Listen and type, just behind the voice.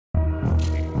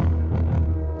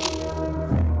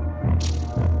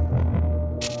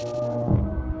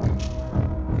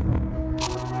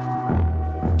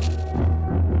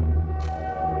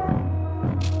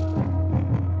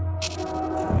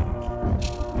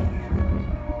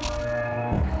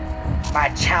My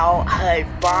childhood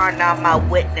born on my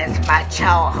witness. My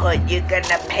childhood, you're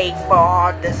gonna pay for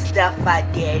all the stuff I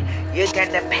did. You're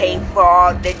gonna pay for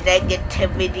all the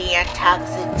negativity and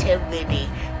toxicity.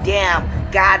 Damn,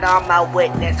 God on my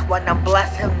witness. Wanna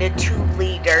bless him to 2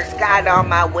 leaders. God on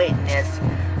my witness.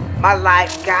 My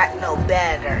life got no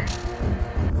better.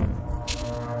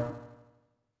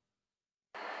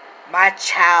 My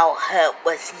childhood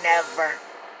was never.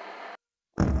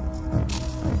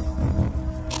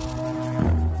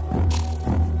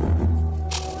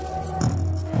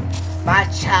 My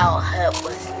childhood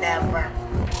was never.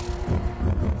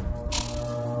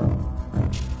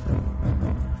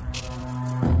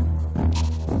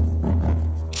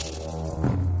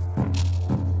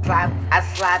 I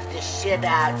slap the shit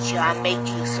out you. I make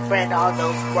you spread all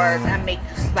those words. I make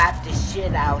you slap the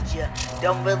shit out you.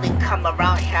 Don't really come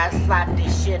around here. I slap the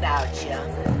shit out you.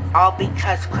 All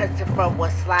because Christopher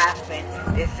was laughing.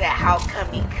 They said how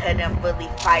come he couldn't really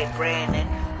fight Brandon.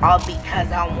 All because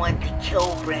I wanted to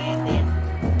kill Brandon.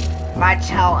 My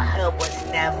childhood was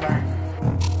never.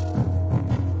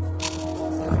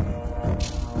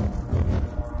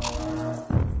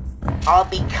 All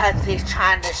because they're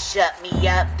trying to shut me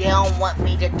up. They don't want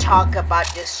me to talk about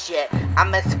this shit.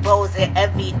 I'm exposing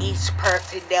each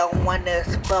person they don't want to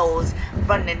expose.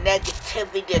 From the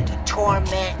negativity to the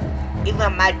torment.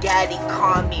 Even my daddy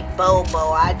called me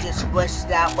Bobo. I just wish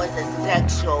that was a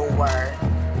sexual word.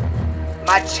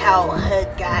 My childhood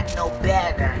got no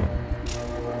better.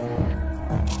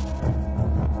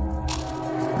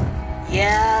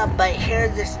 Yeah, but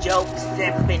here's this joke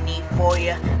symphony for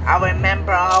you. I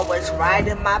remember I was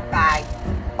riding my bike,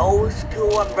 old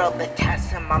school and rubber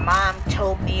testing. My mom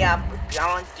told me I'm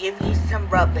gonna give you some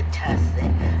rubber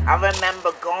testing. I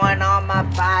remember going on my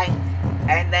bike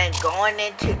and then going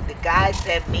into the guy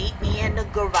said meet me in the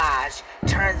garage.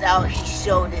 Turns out he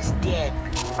showed his dick.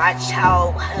 My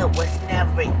childhood was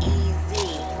never easy.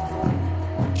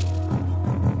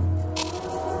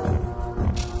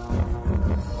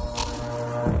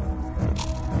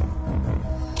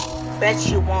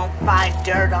 Bet you won't find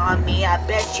dirt on me. I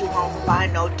bet you won't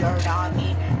find no dirt on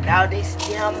me. Now they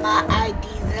steal my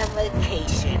IDs and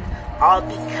vacation. All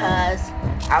because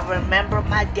I remember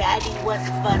my daddy was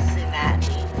fussing at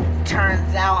me.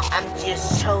 Turns out I'm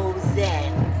just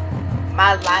chosen.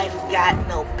 My life got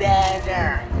no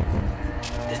better.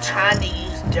 They're trying to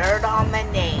use dirt on my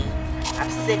name. I'm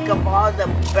sick of all the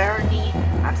burning.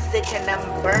 I'm sick of them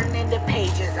burning the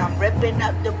pages. I'm ripping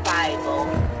up the Bible.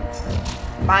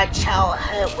 My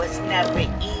childhood was never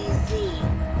easy.